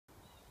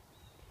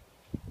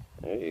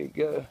There you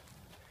go.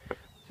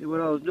 See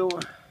what I was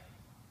doing?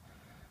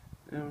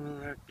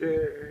 Them right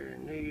there,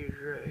 and these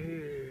right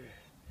here,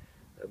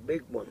 the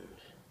big ones,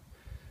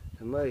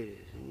 tomatoes,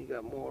 and you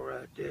got more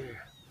right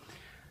there.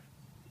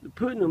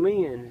 Putting them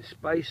in and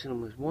spacing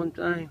them is one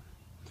thing.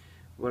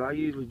 What I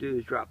usually do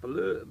is drop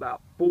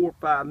about 4 or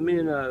 5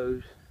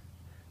 minnows,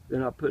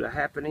 then I put a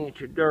 ½ an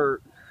inch of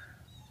dirt,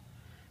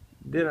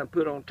 then I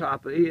put on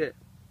top of it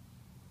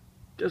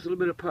just a little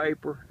bit of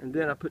paper, and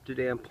then I put the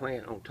damn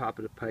plant on top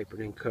of the paper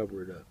and then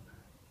cover it up.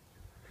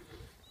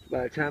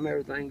 By the time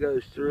everything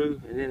goes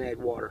through, and then add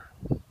water.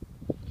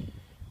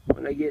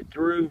 When they get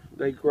through,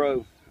 they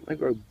grow. They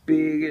grow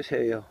big as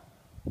hell.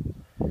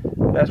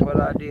 That's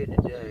what I did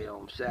today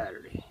on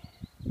Saturday.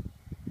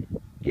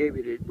 Gave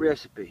you the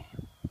recipe.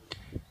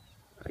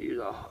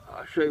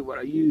 I'll show you what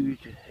I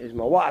used is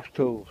my wife's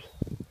tools.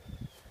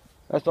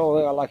 That's the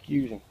only thing I like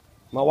using.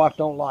 My wife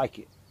don't like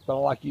it, but I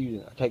like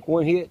using it. I take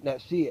one hit and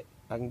that's it.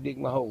 I can dig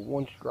my hole,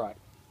 one strike.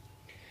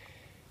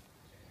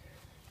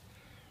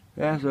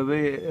 That's a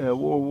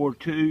World War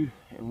II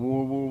and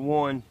World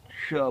War I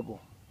shovel.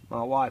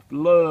 My wife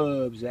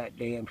loves that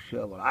damn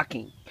shovel. I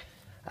can't,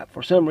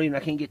 for some reason, I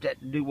can't get that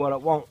to do what I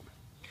want.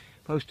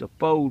 Supposed to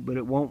fold, but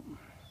it won't.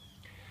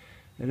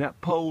 And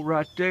that pole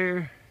right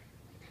there,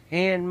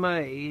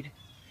 handmade,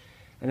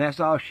 and that's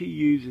all she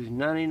uses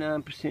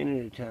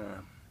 99% of the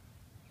time.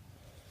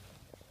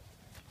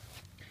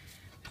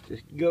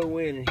 Just go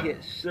in and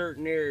hit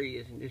certain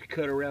areas and just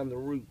cut around the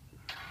root.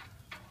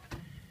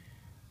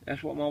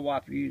 That's what my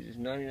wife uses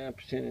 99%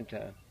 of the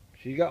time.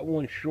 She's got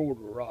one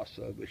shorter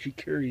also, but she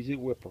carries it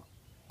with her.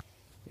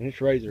 And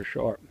it's razor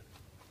sharp.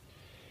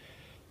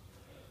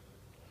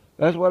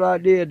 That's what I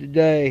did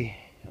today.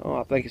 Oh,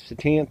 I think it's the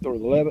 10th or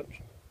the 11th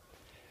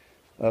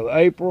of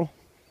April.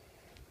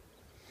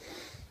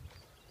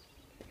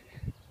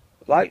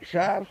 Like,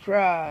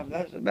 subscribe.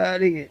 That's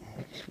about it.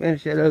 Let's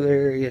finish that other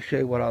area, show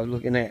you what I was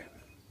looking at.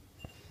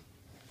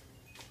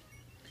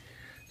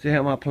 See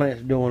how my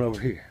plant's doing over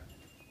here.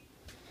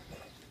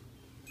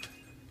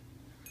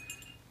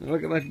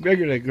 Look how much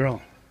bigger they've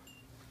grown.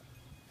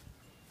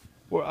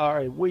 Well, I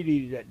already weed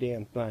eated that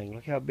damn thing.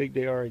 Look how big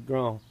they already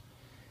grown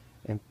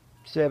in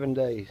 7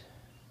 days.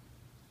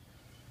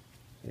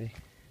 See?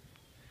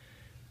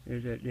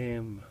 There's that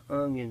damn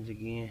onions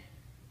again.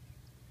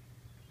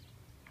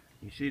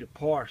 You see the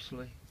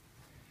parsley,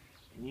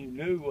 and you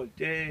knew what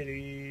that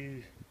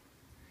is.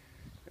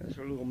 That's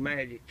a little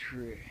magic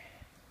tree.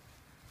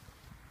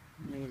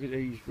 Look at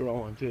these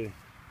growing too.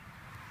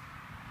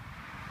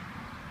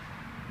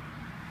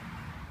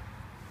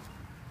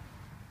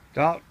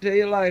 Talk to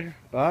you later.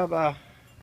 Bye bye.